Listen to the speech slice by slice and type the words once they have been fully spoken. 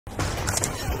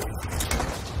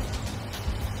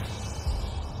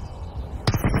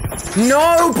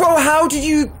No, bro, how did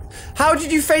you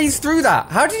phase through that?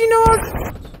 How did you know?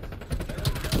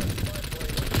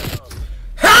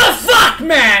 How the fuck,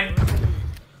 man?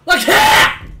 Like,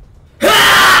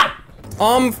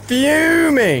 I'm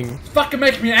fuming. It's fucking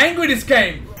making me angry, this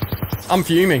game. I'm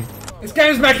fuming. This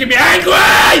game's making me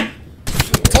angry!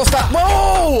 Toss that.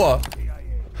 Whoa!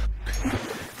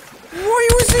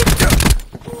 What was he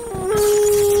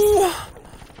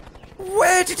doing?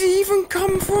 Where did he even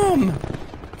come from?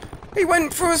 He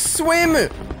went for a swim.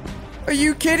 Are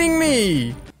you kidding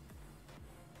me?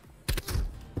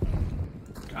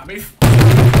 Can't be.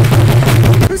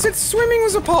 Who said swimming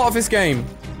was a part of this game?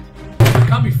 I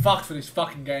can't be fucked for this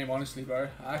fucking game, honestly, bro.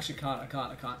 I actually can't. I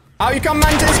can't. Out you come,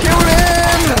 Mantis! Kill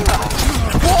him!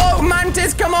 Whoa,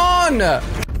 Mantis, come on! Oh,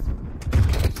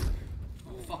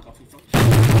 fuck off, you fuck.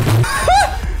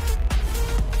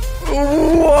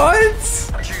 What?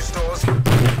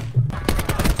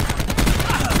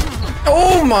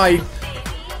 Oh my!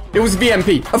 It was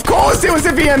VMP. Of course, it was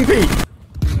a VMP.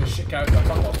 Shit character,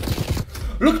 fuck off.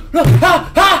 Look!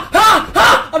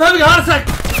 I'm having a heart attack.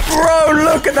 Bro,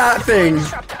 look at that thing!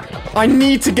 I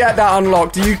need to get that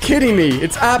unlocked. Are you kidding me?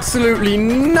 It's absolutely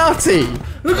nutty!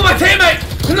 Look at my teammate!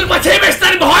 Look at my teammate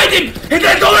standing behind him! He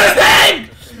didn't do anything!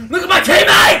 Look at my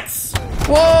teammates!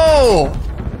 Whoa!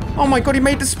 Oh my god, he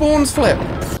made the spawns flip.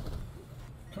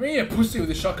 Come here, pussy with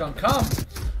the shotgun. Come!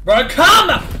 Bro, come!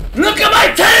 Look at my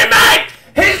teammate!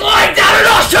 He's lying down and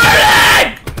not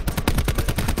shooting!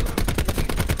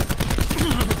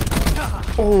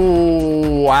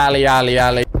 Oh, Ali.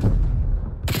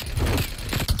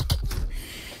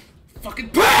 Fucking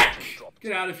back!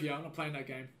 Get out of here, I'm not playing that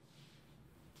game.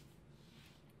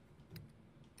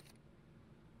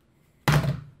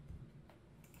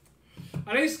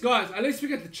 At least, guys, at least we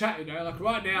get to chat, you know? Like,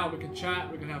 right now, we can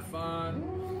chat, we can have fun.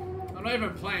 I'm not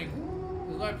even playing.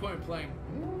 There's no point in playing.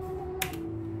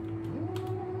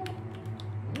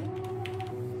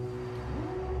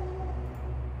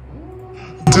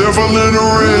 Devil in the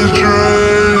red